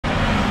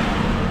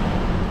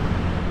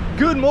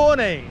Good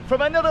morning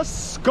from another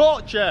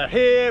scorcher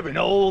here in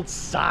old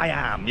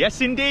Siam. Yes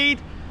indeed,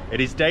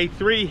 it is day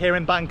 3 here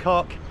in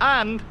Bangkok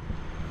and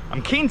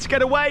I'm keen to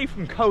get away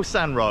from Khao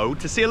San Road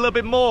to see a little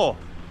bit more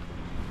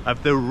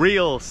of the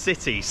real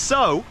city.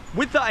 So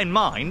with that in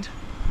mind,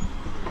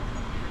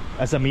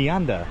 as a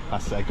meander, I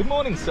say, good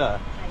morning sir.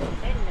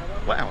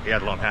 Wow, he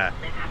had long hair.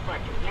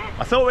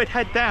 I thought we'd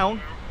head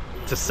down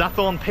to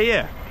Sathorn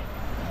Pier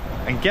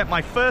and get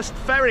my first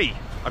ferry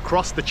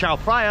across the Chao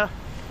Phraya,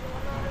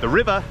 the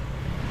river,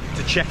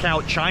 to check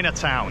out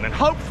Chinatown and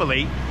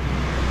hopefully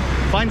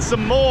find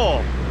some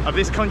more of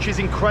this country's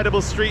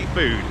incredible street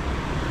food.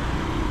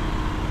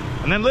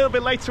 And then a little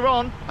bit later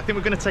on, I think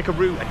we're going to take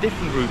a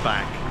different route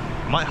back.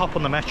 Might hop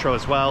on the metro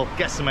as well,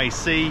 get some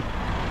AC,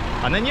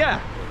 and then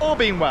yeah, all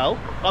being well,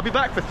 I'll be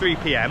back for 3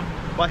 PM,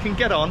 but I can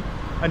get on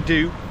and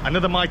do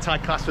another Muay Thai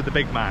class with the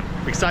big man.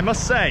 Because I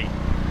must say,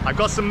 I've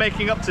got some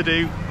making up to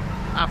do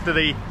after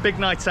the big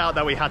night out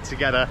that we had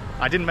together.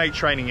 I didn't make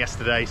training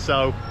yesterday,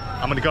 so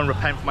I'm gonna go and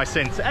repent for my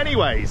sins.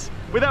 Anyways,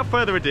 without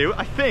further ado,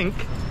 I think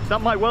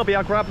that might well be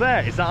our grab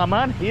there. Is that our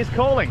man? He is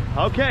calling.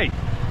 Okay,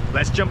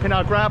 let's jump in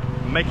our grab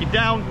and make it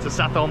down to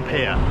Sathorn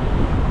Pier.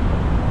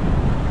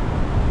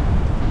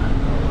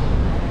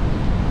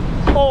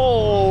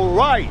 All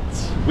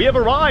right, we have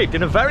arrived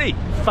in a very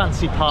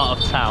fancy part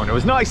of town. I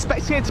was not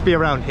expecting it to be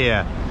around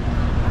here.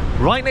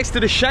 Right next to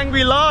the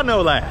Shangri-La,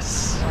 no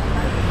less.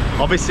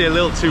 Obviously a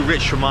little too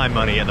rich for my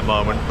money at the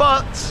moment,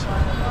 but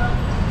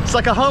it's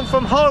like a home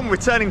from home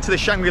returning to the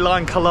Shangri-La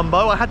in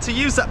Colombo. I had to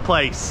use that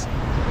place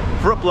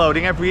for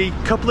uploading every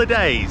couple of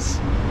days.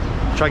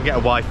 Try and get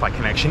a Wi-Fi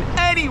connection.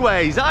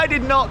 Anyways, I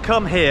did not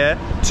come here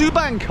to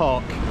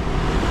Bangkok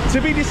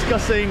to be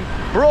discussing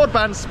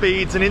broadband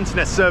speeds and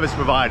internet service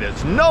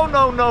providers. No,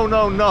 no, no,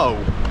 no,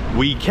 no.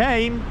 We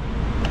came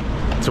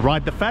to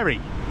ride the ferry.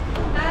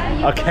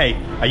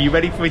 Okay, are you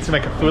ready for me to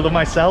make a fool of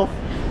myself?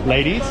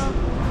 Ladies,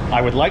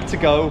 I would like to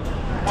go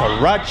to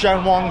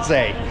Ratchawong.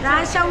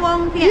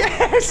 Ratchawong Pier.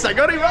 Yes, I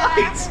got it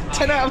right.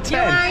 10 out of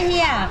 10. You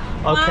are here.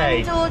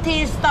 Okay. 1, 2,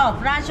 3, stop.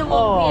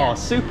 Ratchawong Pier. Oh,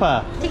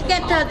 super.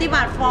 Ticket 30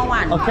 baht for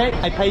one. Okay,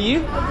 I pay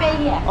you? Pay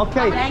here.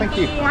 Okay, thank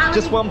you.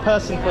 Just one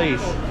person,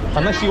 please.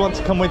 Unless you want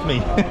to come with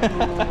me.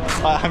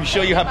 I'm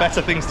sure you have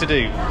better things to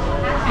do.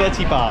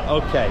 30 baht,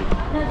 okay.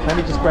 Let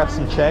me just grab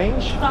some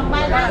change.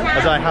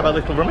 As I have a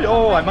little rummage.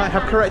 Oh, I might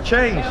have correct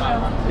change.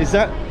 Is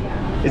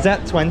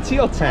that 20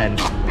 or 10?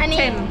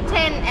 10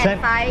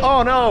 and 5.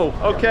 Oh no,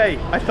 okay.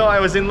 I thought I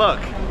was in luck.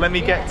 Let me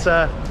get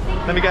a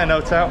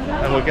note out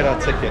and we'll get our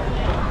ticket.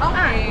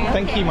 Okay.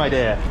 Thank you, my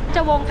dear.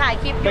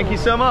 Thank you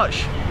so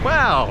much.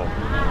 Wow,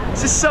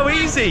 this is so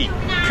easy.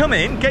 Come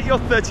in, get your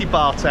 30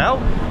 baht out,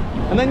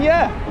 and then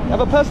yeah,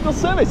 have a personal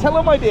service.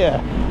 Hello, my dear.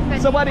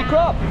 Sawadee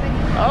krap.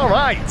 All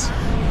right,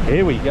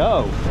 here we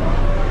go.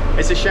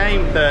 It's a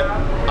shame that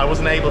I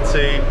wasn't able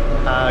to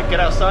get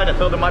outside. I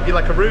thought there might be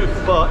like a roof,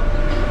 but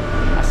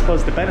I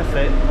suppose the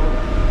benefit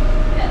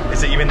is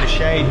that you're in the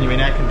shade and you're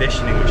in air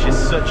conditioning, which is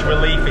such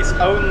relief. It's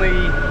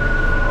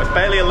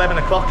barely 11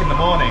 o'clock in the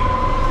morning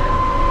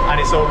and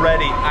it's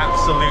already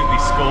absolutely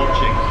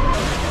scorching.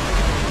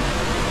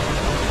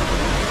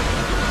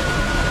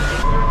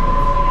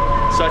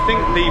 So I think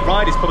the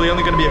ride is probably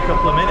only going to be a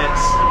couple of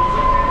minutes.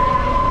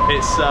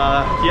 It's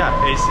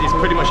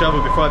pretty much over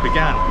before I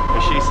began,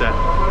 as she said.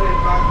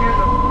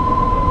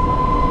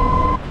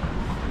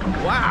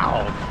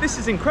 Wow, this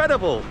is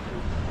incredible.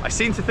 I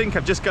seem to think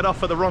I've just got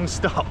off at the wrong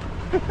stop.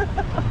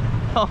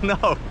 Oh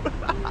no.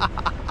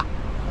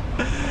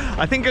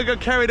 I think I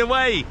got carried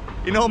away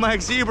in all my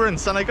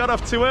exuberance and I got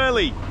off too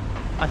early.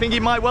 I think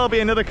it might well be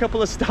another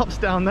couple of stops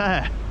down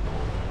there.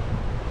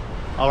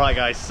 All right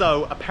guys,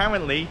 so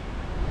apparently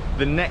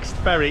the next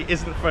ferry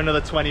isn't for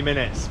another 20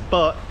 minutes,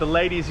 but the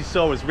lady, as you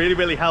saw, was really,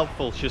 really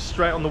helpful. She was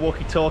straight on the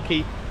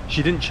walkie-talkie.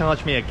 She didn't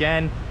charge me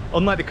again.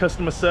 Unlike the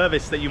customer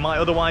service that you might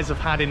otherwise have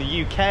had in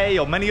the UK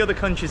or many other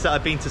countries that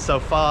I've been to so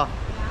far,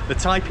 the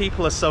Thai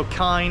people are so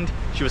kind.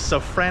 She was so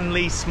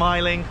friendly,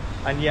 smiling,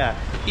 and yeah,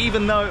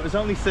 even though it was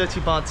only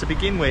 30 baht to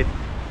begin with,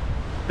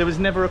 there was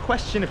never a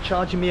question of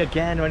charging me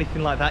again or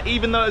anything like that,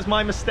 even though it was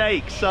my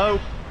mistake. So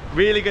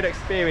really good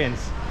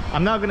experience.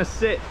 I'm now gonna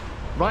sit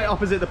right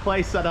opposite the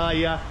place that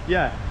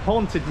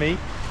haunted me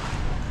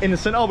in the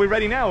sun. Oh, we're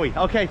ready now, are we?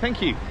 Okay,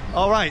 thank you.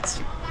 All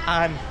right,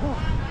 and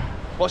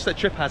watch that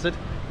trip hazard.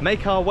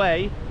 Make our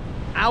way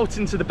out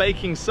into the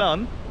baking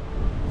sun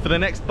for the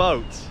next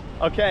boat.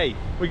 Okay,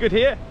 we good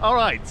here? All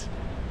right.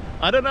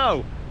 I don't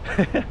know.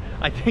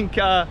 I think,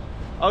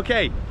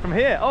 okay, from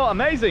here. Oh,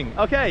 amazing.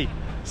 Okay,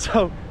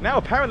 so now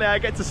apparently I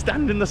get to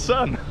stand in the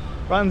sun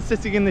rather than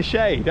sitting in the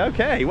shade.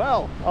 Okay,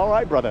 well, all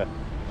right, brother.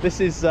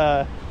 This is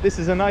a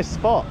nice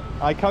spot.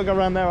 I can't go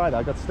around there either.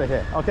 I got to stay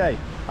here. Okay,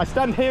 I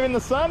stand here in the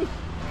sun.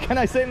 Can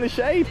I sit in the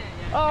shade?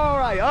 All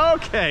right,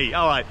 okay,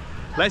 all right.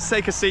 Let's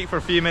take a seat for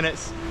a few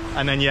minutes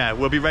and then yeah,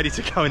 we'll be ready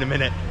to go in a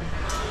minute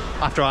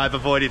after I've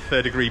avoided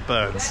 3rd-degree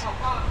burns.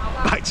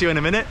 Back to you in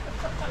a minute.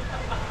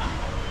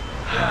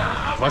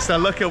 Whilst I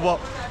look at what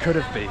could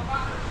have been.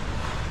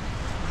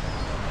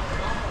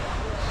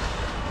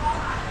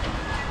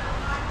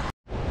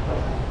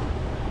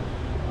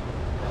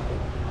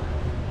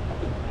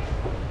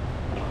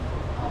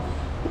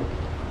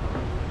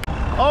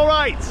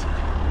 right,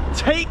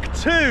 take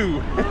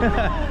two.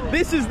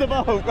 This is the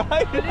boat,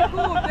 right? Very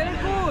good, very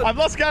good. I've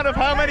lost count of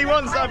how many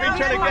ones I've been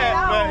trying to get,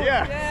 but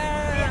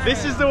yeah.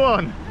 This is the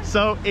one.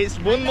 So it's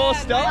one more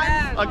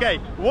stop. Okay,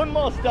 one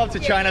more stop to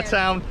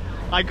Chinatown.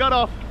 I got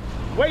off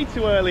way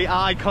too early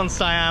at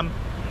Iconsiam.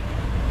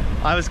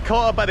 I was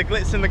caught up by the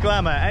glitz and the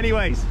glamour.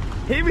 Anyways,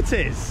 here it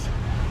is.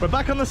 We're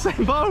back on the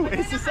same boat.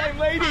 It's the same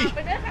lady.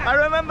 I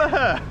remember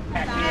her.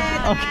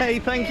 Okay,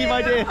 thank you,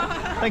 my dear.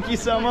 Thank you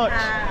so much.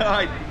 All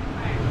right.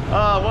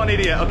 Oh, what an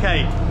idiot.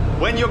 Okay,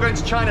 when you're going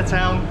to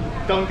Chinatown,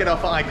 don't get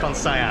off at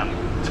Iconsiam.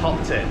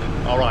 Top tip.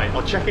 All right,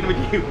 I'll check in with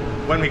you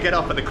when we get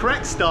off at the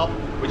correct stop,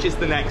 which is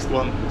the next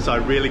one, so I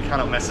really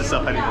cannot mess this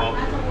up anymore.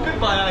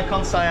 Goodbye,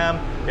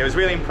 Iconsiam. It was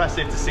really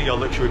impressive to see your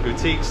luxury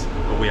boutiques,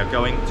 but we are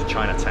going to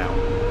Chinatown.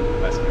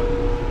 Let's go.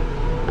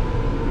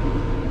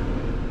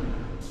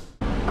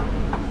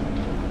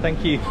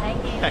 Thank you.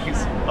 Thank you.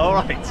 Thanks. All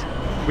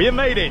right, we have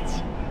made it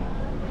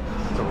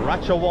to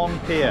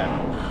Ratchawong Pier.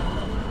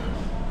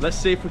 Let's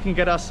see if we can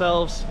get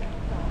ourselves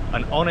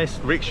an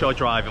honest rickshaw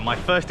driver. My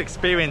first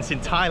experience in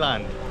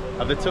Thailand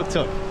of the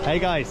tuk-tuk. Hey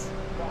guys,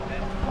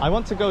 I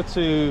want to go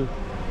to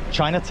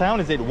Chinatown.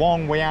 Is it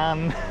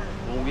Wongwian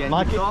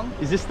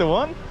Market? Is this the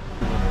one?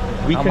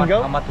 We can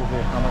go? How much to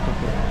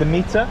go? The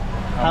meter?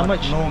 How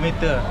much? No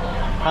meter.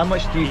 How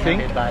much do you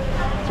think?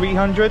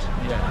 300?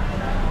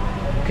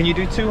 Yeah. Can you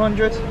do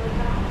 200?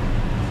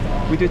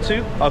 We do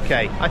 2?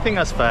 Okay, I think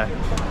that's fair.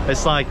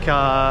 It's like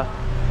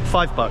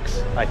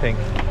 $5, I think.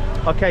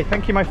 Okay,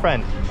 thank you, my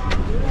friend.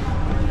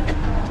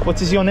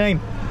 What is your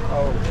name?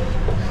 Oh.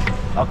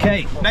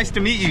 Okay, nice to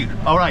meet you.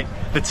 All right,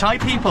 the Thai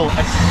people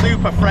are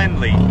super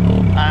friendly,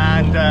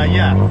 and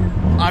yeah,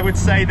 I would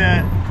say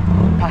that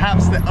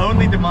perhaps the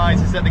only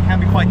demise is that they can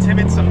be quite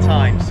timid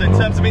sometimes. So in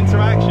terms of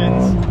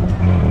interactions,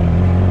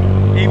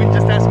 even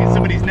just asking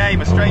somebody's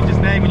name, a stranger's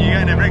name when you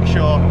get in a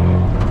rickshaw,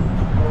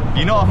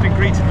 you're not often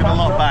greeted with a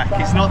lot back.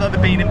 It's not that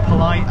they're being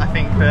impolite. I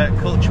think that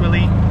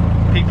culturally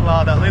people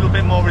are that little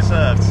bit more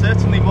reserved,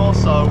 certainly more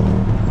so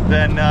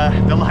than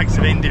the likes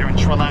of India and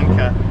Sri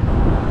Lanka.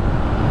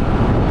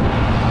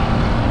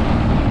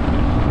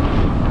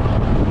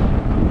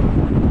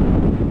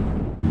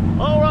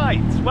 All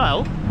right,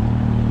 well,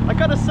 I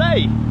gotta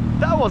say,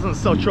 that wasn't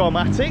so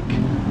traumatic.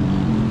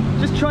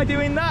 Just try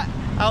doing that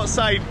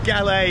outside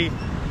Galay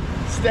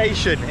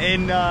station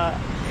in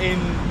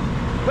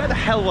where the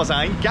hell was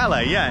I? In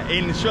Galay, yeah,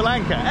 in Sri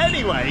Lanka.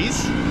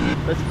 Anyways,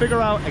 let's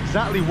figure out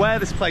exactly where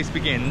this place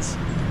begins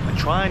and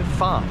try and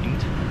find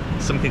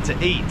something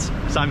to eat.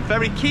 So I'm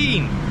very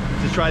keen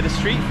to try the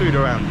street food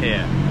around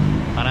here,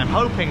 and I'm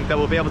hoping that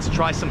we'll be able to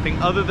try something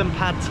other than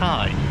pad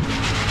thai.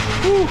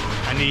 Whew,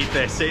 I need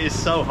this. It is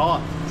so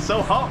hot.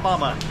 So hot,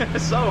 mama.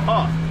 So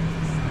hot.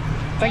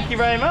 Thank you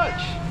very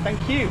much.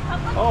 Thank you.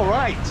 All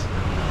right.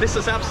 This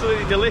is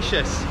absolutely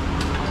delicious.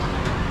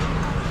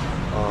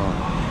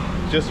 Oh,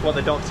 just what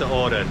the doctor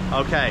ordered.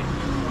 Okay.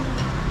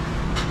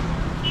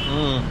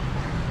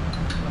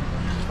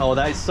 Oh,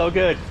 that is so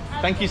good.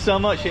 Thank you so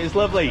much. It is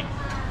lovely.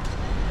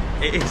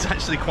 It is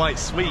actually quite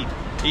sweet,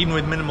 even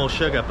with minimal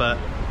sugar, but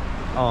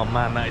oh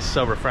man, that is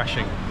so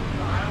refreshing.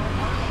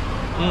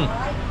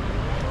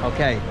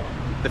 Okay.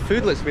 The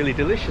food looks really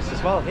delicious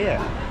as well here.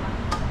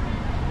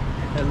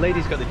 The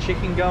lady's got the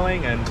chicken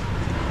going, and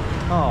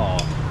oh,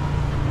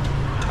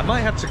 I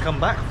might have to come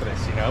back for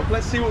this, you know.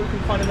 Let's see what we can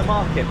find in the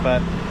market, but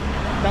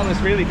that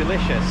looks really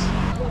delicious.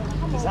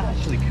 Is that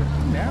actually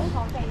cooking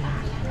now?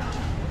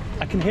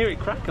 I can hear it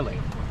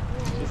crackling.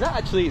 Is that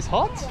actually, it's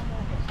hot?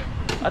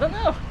 I don't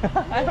know.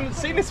 I haven't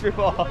seen this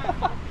before.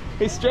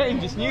 It's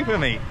strange, it's new for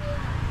me.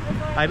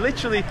 I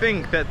literally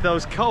think that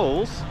those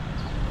coals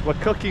were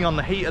cooking on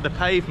the heat of the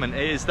pavement.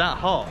 It is that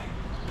hot.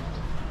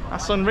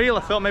 That's unreal.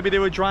 I thought maybe they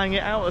were drying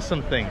it out or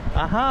something.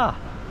 Aha!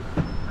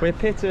 We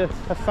appear to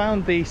have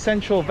found the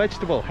central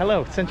vegetable.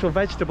 Hello, central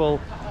vegetable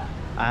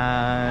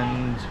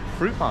and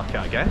fruit market,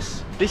 I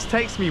guess. This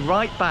takes me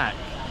right back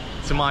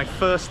to my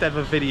first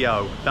ever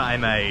video that I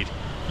made.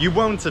 You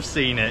won't have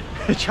seen it,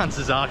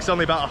 chances are, because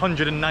only about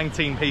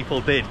 119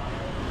 people did,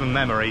 from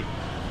memory.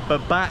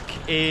 But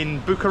back in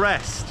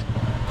Bucharest,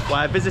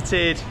 where I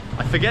visited,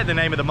 I forget the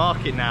name of the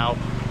market now,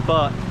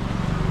 but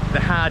they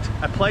had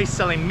a place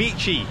selling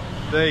michi,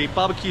 the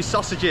barbecue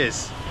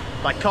sausages,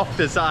 like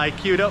koftas that I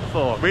queued up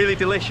for. Really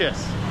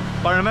delicious.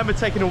 But I remember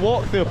taking a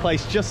walk through a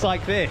place just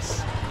like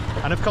this.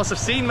 And of course I've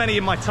seen many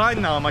in my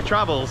time now on my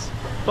travels,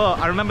 but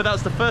I remember that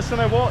was the first one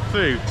I walked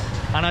through.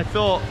 And I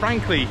thought,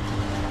 frankly,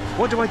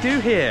 what do I do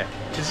here?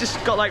 It's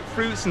just got like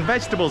fruits and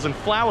vegetables and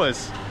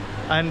flowers.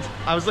 And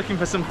I was looking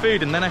for some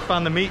food, and then I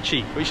found the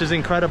michi, which is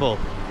incredible.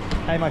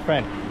 Hey my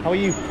friend, how are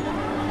you?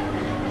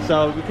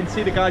 So we can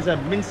see the guys are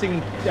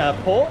mincing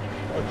pork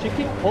or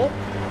chicken, pork,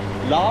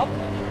 lard,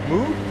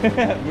 moo,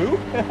 moo,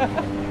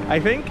 I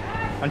think.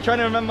 I'm trying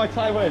to remember my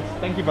Thai words.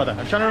 Thank you, brother.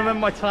 I'm trying to remember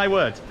my Thai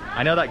words.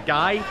 I know that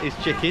gai is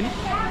chicken.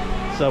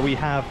 So we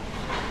have,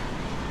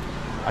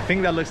 I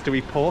think that looks to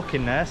be pork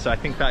in there. So I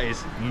think that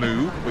is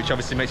moo, which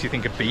obviously makes you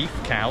think of beef,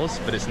 cows,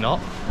 but it's not.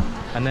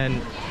 And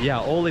then, yeah,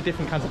 all the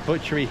different kinds of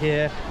butchery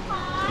here.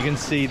 You can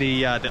see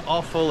the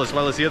offal as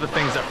well as the other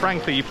things that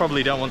frankly you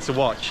probably don't want to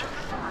watch.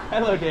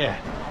 Hello dear.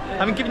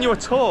 I'm giving you a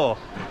tour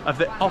of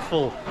the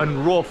offal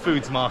and raw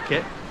foods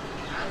market.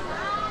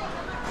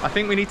 I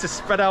think we need to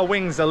spread our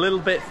wings a little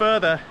bit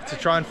further to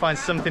try and find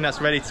something that's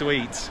ready to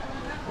eat.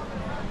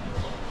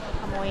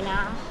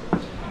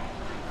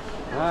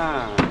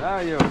 How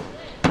are you?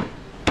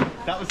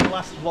 That was the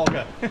last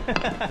vlogger.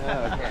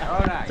 Okay, all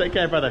right. Take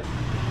care, brother.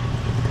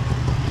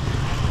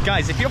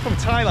 Guys, if you're from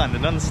Thailand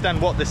and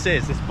understand what this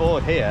is, this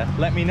board here,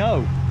 let me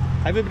know.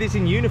 Everybody's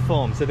in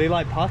uniforms. Are they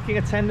like parking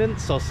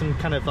attendants or some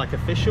kind of like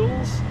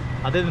officials?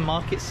 Are they the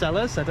market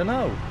sellers? I don't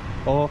know.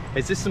 Or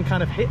is this some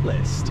kind of hit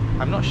list?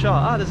 I'm not sure.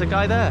 Ah, there's a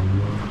guy there.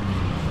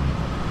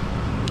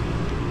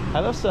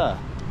 Hello, sir.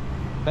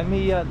 Let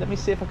me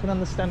see if I can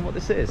understand what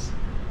this is.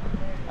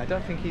 I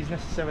don't think he's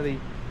necessarily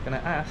going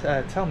to ask,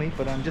 tell me,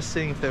 but I'm just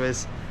seeing if there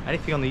is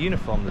anything on the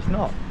uniform. There's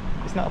not.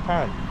 It's not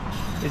apparent.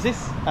 Is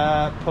this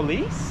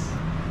police?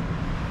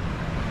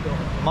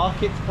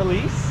 Market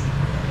police?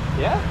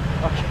 Yeah?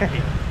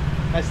 Okay.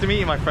 Nice to meet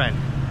you, my friend.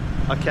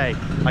 Okay,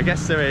 I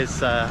guess there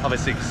is,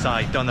 obviously, because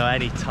I don't know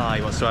any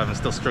Thai whatsoever. I'm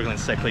still struggling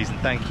to say please and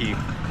thank you.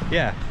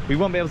 Yeah, we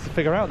won't be able to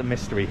figure out the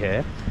mystery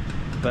here.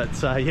 But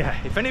yeah,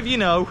 if any of you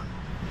know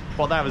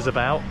what that was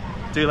about,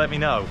 do let me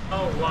know.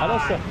 Oh, wow. Hello,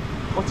 sir.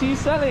 What are you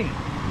selling?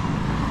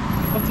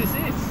 What is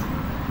this?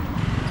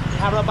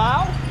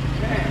 Carabao?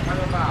 Yeah,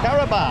 Carabao.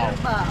 Carabao.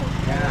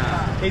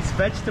 Yeah. It's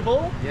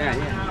vegetable?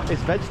 Yeah.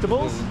 It's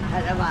vegetables?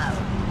 Carabao.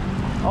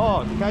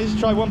 Oh, can I just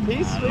try one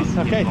piece, please?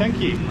 Okay, thank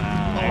you.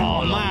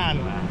 Oh man,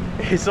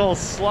 it's all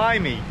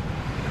slimy.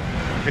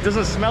 It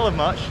doesn't smell of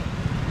much.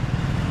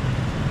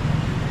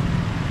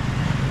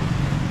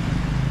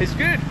 It's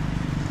good.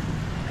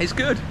 It's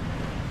good.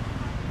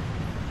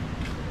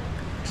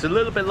 It's a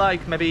little bit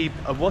like maybe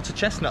a water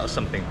chestnut or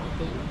something.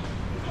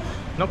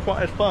 Not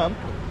quite as firm.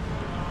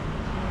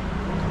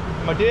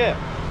 My dear,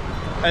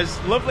 as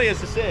lovely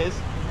as this is,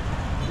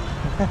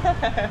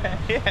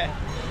 yeah,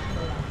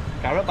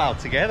 Carabao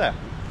together.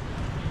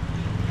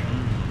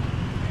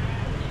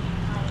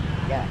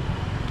 Yeah.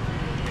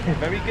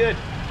 Very good.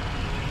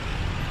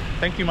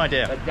 Thank you, my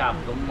dear.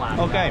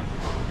 Okay,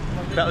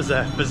 that was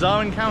a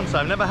bizarre encounter.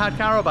 I've never had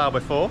Carabao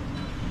before.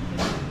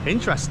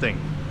 Interesting.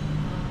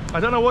 I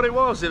don't know what it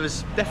was. It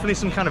was definitely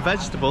some kind of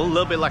vegetable, a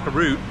little bit like a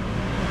root.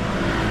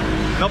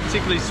 Not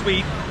particularly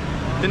sweet.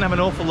 Didn't have an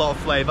awful lot of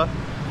flavour.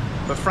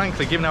 But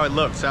frankly, given how it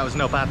looks, that was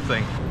no bad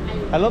thing.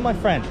 Hello, my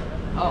friend.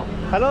 Oh.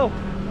 Hello.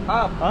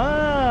 Oh.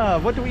 Ah,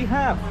 what do we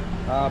have?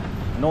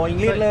 No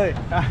English.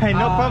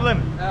 No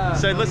problem.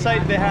 So it looks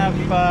like they have,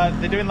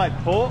 they're doing like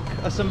pork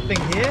or something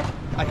here.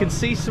 I can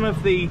see some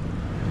of the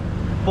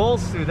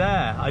balls through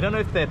there. I don't know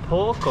if they're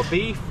pork or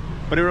beef,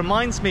 but it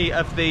reminds me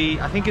of the,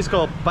 I think it's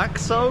called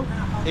bakso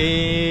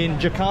in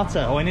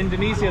Jakarta or in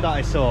Indonesia that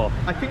I saw.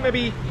 I think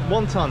maybe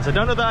wontons. I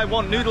don't know that I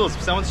want noodles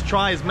because I want to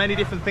try as many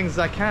different things as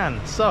I can.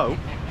 So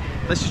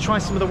let's just try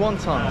some of the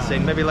wontons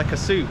in maybe like a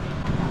soup.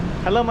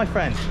 Hello, my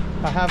friend.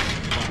 I have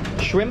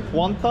shrimp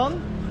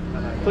wonton,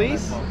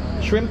 please.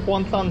 Shrimp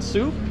wonton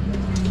soup.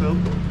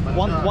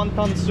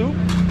 Wonton soup.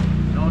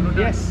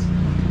 Yes.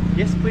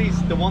 Yes, please.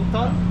 The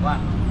wonton.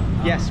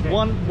 Yes,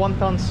 one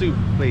wonton soup,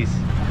 please.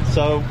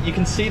 So you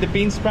can see the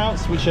bean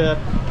sprouts, which are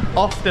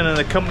often an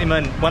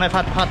accompaniment when I've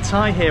had pad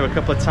thai here a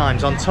couple of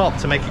times on top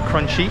to make it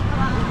crunchy.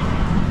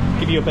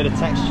 Give you a bit of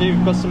texture.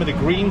 We've got some of the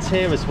greens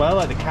here as well,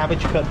 like the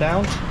cabbage cut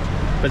down.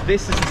 But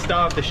this is the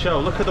star of the show.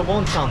 Look at the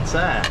wontons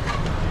there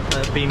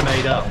that have been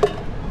made up.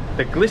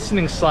 They're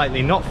glistening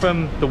slightly, not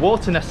from the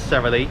water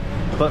necessarily,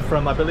 but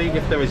from, I believe,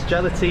 if there is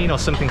gelatin or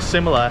something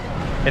similar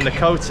in the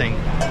coating.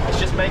 It's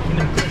just making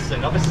them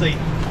glisten. Obviously,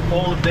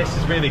 all of this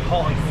is really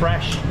hot and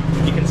fresh.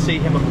 You can see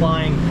him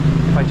applying,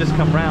 if I just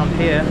come round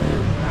here,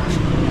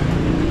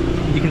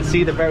 you can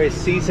see the various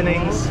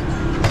seasonings.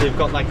 So you've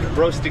got like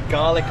roasted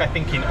garlic, I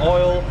think in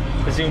oil.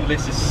 Presumably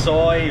this is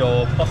soy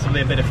or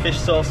possibly a bit of fish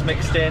sauce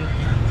mixed in.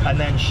 And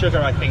then sugar,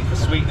 I think, for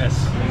sweetness.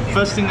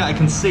 First thing that I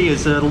can see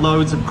is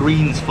loads of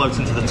greens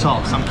floating to the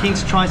top. So I'm keen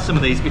to try some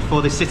of these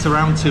before they sit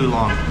around too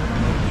long.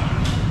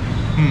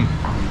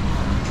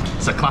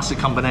 It's a classic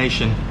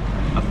combination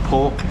of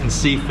pork and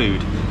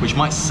seafood, which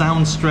might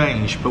sound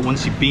strange, but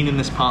once you've been in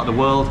this part of the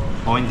world,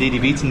 or indeed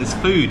you've eaten this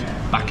food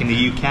back in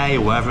the UK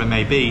or wherever it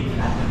may be,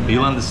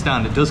 you'll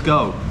understand it does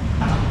go.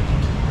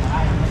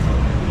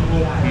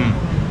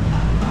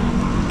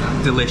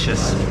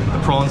 Delicious. The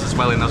prawns as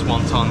well in those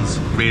wontons,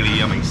 really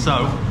yummy.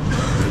 So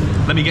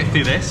let me get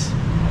through this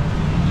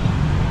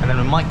and then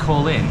we might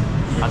call in,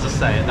 as I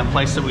say, at that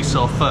place that we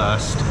saw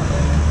first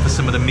for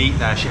some of the meat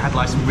there. She had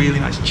like some really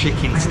nice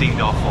chicken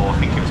steamed off, or I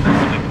think it was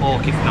possibly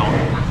pork if not.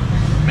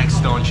 Next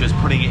door, and she was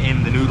putting it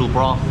in the noodle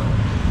broth.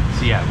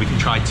 So yeah, we can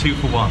try 2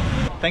 for 1.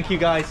 Thank you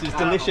guys, it was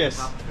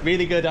delicious.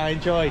 Really good, I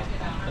enjoyed.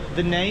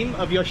 The name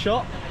of your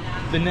shop?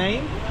 The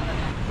name?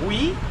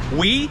 We?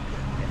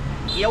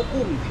 Kéo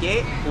cung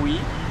chế quý.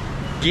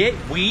 Get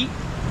we?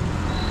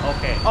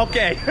 Okay.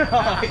 Okay.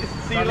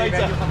 See you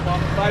later.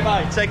 Bye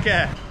bye. Take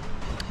care.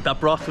 That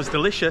broth was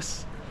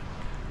delicious,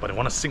 but I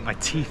want to sink my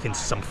teeth into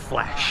some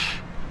flesh.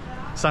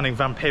 sounding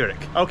vampiric.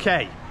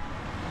 Okay.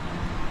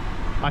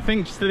 I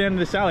think just at the end of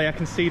this alley I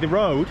can see the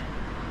road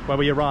where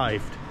we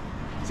arrived.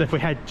 So if we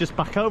head just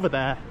back over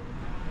there,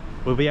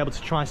 we'll be able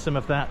to try some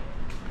of that,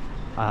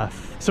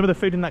 some of the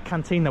food in that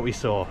canteen that we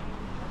saw.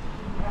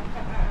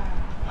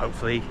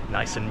 Hopefully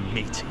nice and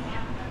meaty.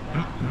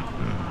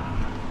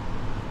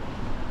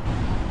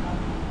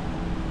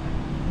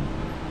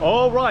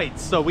 All right,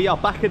 so we are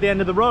back at the end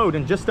of the road,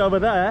 and just over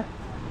there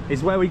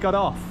is where we got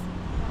off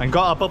and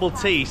got our bubble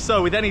tea.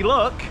 So with any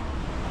luck,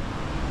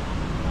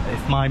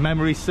 if my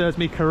memory serves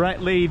me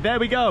correctly, there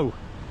we go.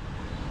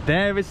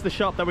 There is the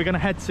shop that we're going to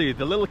head to,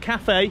 the little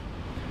cafe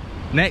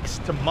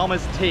next to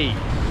Mama's Tea.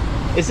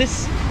 Is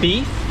this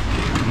beef?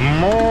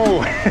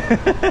 Moo.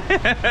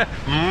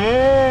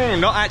 Moo.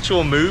 Not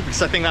actual moo,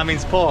 because I think that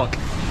means pork.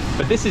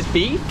 But this is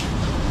beef.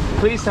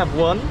 Please have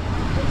one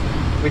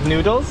with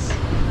noodles.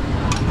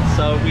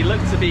 So we look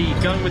to be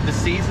going with the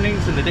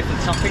seasonings and the different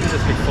toppings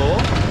as before.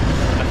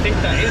 I think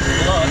that is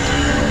blood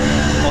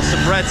or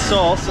some red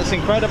sauce. That's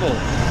incredible.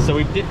 So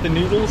we've dipped the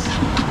noodles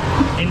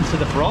into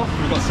the broth.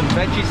 We've got some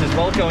veggies as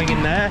well going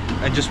in there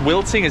and just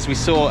wilting as we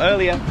saw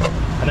earlier.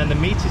 And then the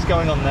meat is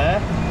going on there.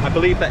 I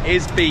believe that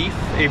is beef,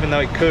 even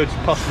though it could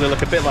possibly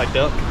look a bit like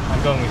duck.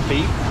 I'm going with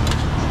beef.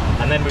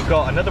 And then we've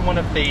got another one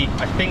of the,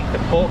 I think, the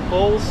pork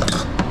balls.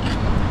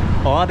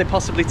 Or are they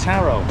possibly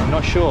taro? I'm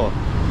not sure.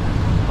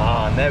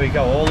 Ah, and there we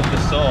go, all of the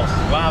sauce.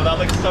 Wow, that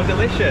looks so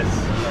delicious.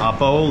 Our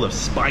bowl of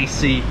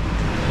spicy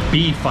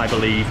beef, I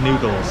believe,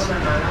 noodles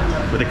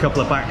with a couple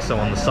of bakso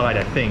on the side,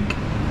 I think.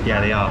 Yeah,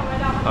 they are.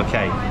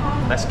 Okay,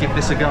 let's give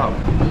this a go.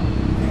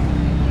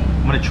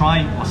 I'm gonna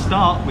try or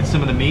start with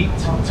some of the meat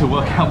to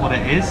work out what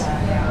it is.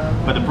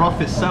 But the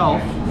broth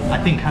itself, I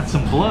think, had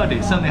some blood.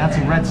 It certainly had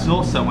some red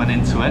sauce that went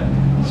into it.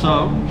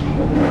 So,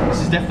 this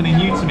is definitely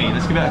new to me.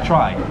 Let's give it a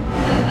try.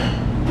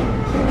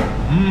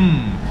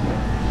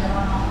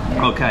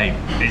 Okay,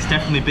 it's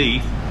definitely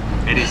beef.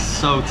 It is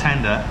so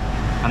tender,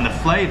 and the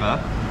flavour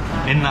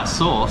in that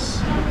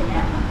sauce,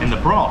 in the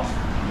broth,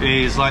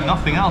 is like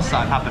nothing else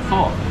that I've had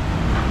before.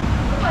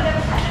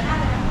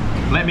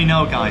 Let me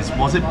know, guys,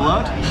 was it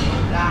blood?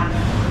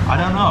 I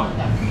don't know.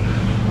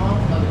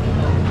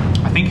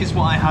 I think it's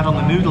what I had on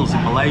the noodles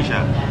in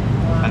Malaysia,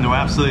 and they were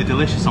absolutely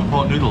delicious on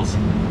pork noodles.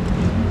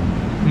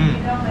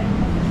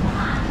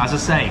 As I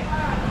say,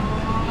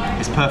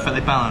 it's perfectly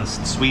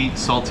balanced, sweet,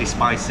 salty,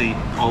 spicy,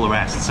 all the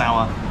rest,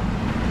 sour.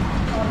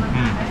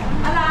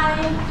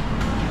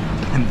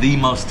 And the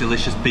most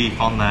delicious beef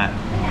on there.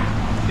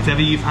 If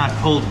ever you've had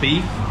pulled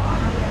beef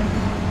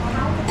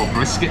or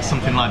brisket,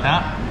 something like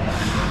that,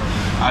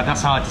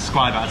 that's how I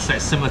describe it. I'd say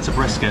it's similar to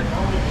brisket.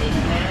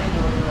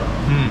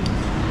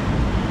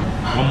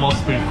 One more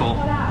spoonful,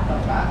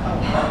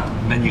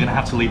 and then you're gonna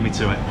have to lead me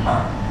to it.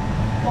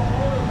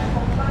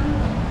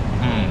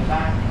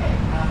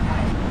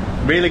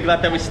 Really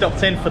glad that we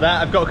stopped in for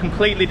that. I've got a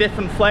completely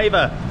different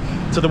flavour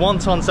to the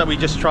wontons that we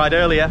just tried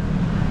earlier.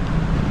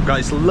 I've got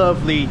this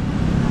lovely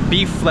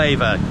beef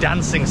flavour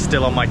dancing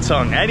still on my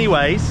tongue.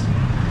 Anyways,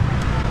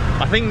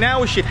 I think now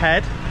we should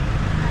head,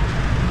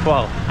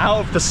 well,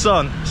 out of the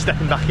sun,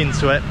 stepping back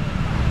into it,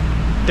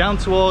 down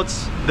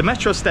towards the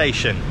metro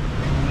station,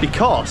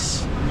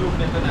 because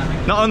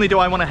not only do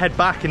I want to head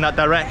back in that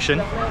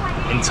direction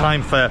in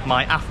time for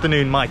my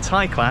afternoon Muay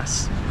Thai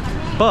class,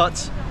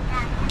 but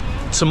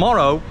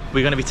tomorrow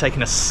we're going to be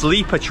taking a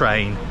sleeper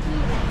train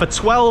for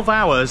 12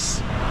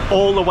 hours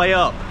all the way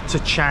up to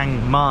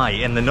Chiang Mai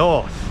in the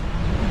north.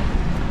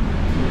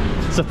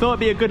 So I thought it'd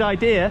be a good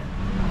idea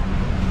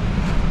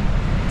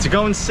to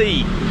go and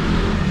see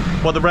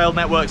what the rail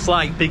network's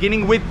like,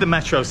 beginning with the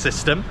metro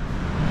system,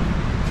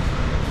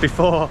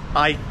 before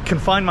I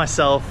confine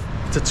myself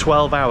to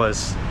 12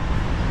 hours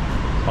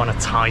on a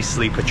Thai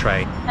sleeper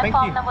train. Thank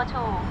you. Number 2.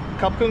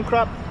 Khop khun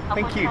krap.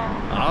 Thank you.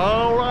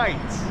 All right.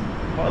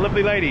 What a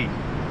lovely lady.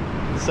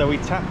 So we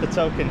tap the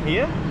token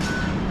here.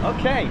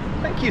 Okay,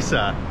 thank you,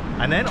 sir.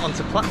 And then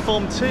onto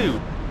platform 2.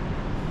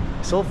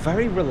 It's all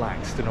very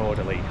relaxed and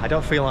orderly. I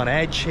don't feel on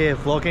edge here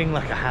vlogging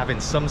like I have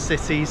in some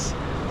cities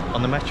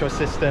on the metro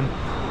system.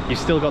 You've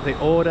still got the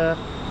order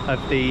of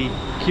the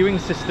queuing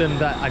system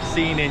that I've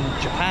seen in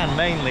Japan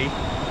mainly.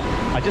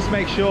 I just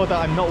make sure that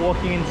I'm not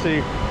walking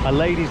into a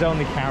ladies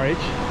only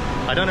carriage.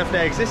 I don't know if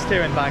they exist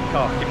here in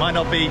Bangkok. It might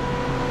not be,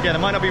 yeah, there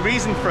might not be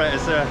reason for it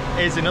as there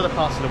is in other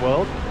parts of the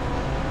world.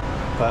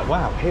 But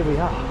wow, here we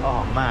are.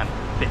 Oh man,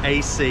 the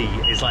AC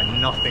is like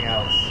nothing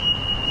else.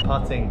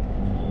 Parting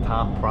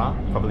Ta Pra,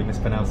 probably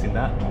mispronouncing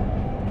that.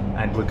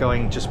 And we're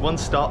going just one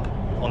stop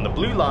on the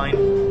blue line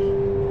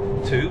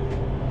to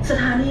ส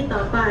ถานีต่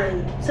อไป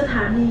สถ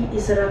านีอิ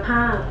สรภ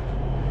าพ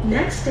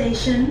Next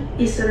station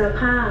อิสร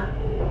ภาพ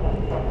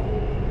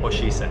What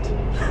she said.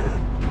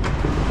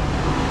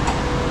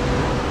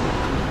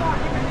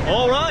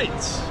 All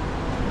right,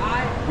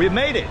 we've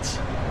made it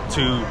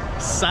to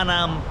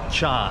Sanam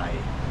Chai.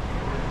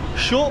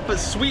 Short but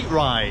sweet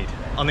ride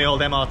on the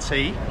old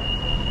MRT,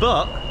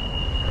 but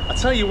I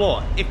tell you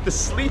what, if the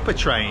sleeper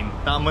train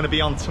that I'm going to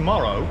be on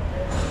tomorrow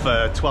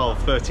for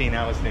 12-13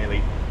 hours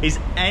nearly is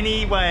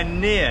anywhere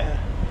near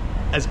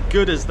as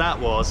good as that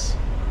was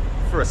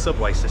for a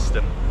subway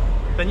system,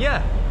 then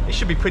yeah, it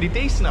should be pretty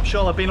decent. I'm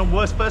sure I've been on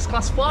worse first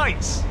class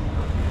flights.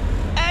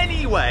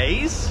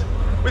 Anyways,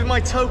 with my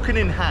token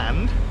in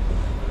hand,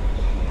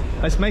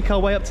 let's make our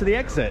way up to the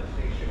exit.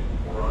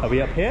 Are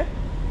we up here?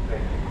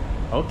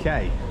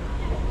 Okay.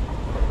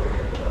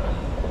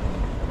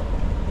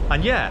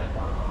 And yeah,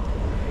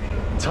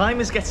 time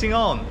is getting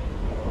on.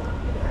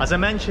 As I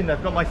mentioned,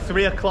 I've got my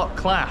 3 o'clock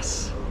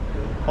class.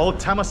 Old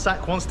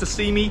Tamasak wants to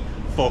see me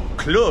for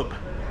club.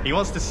 He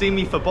wants to see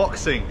me for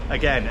boxing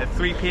again at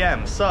 3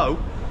 p.m.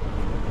 So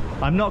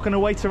I'm not going to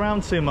wait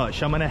around too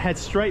much. I'm going to head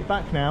straight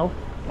back now.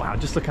 Wow,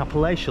 just look how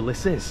palatial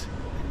this is.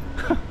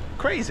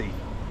 Crazy.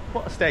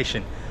 What a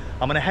station.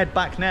 I'm going to head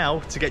back now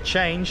to get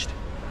changed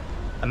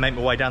and make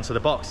my way down to the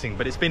boxing.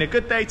 But it's been a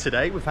good day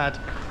today. We've had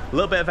a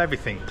little bit of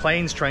everything.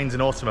 Planes, trains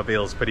and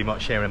automobiles pretty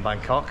much here in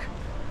Bangkok.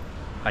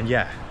 And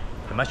yeah,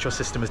 the metro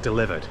system has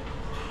delivered.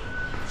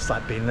 It's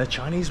like being in a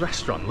Chinese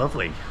restaurant.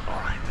 Lovely. All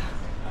right.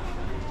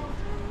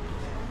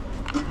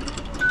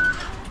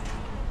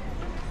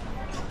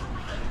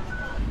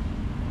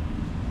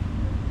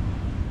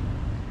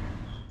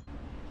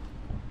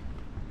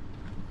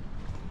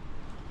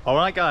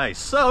 Alright guys,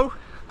 so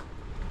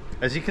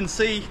as you can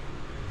see,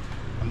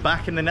 I'm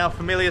back in the now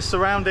familiar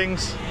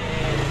surroundings.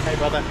 Hey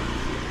brother.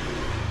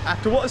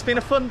 After what has been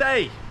a fun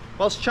day,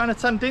 whilst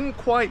Chinatown didn't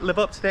quite live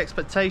up to the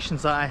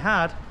expectations that I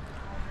had,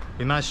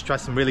 we managed to try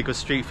some really good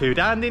street food,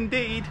 and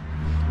indeed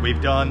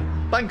we've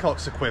done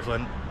Bangkok's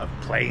equivalent of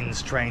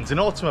planes, trains and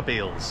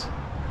automobiles.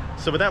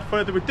 So without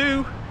further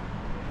ado,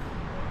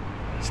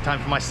 it's time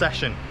for my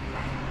session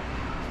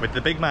with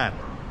the big man.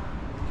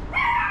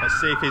 Let's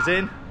see if he's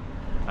in.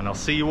 And I'll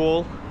see you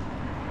all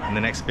in the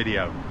next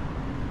video.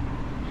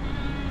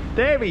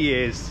 There he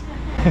is.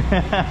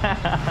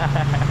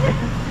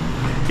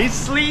 He's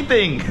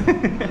sleeping.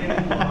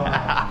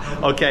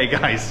 Okay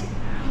guys,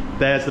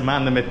 there's the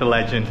man, the myth, the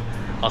legend.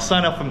 I'll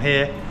sign off from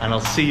here and I'll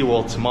see you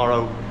all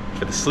tomorrow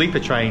for the sleeper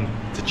train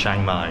to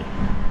Chiang Mai.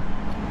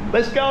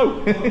 Let's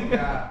go.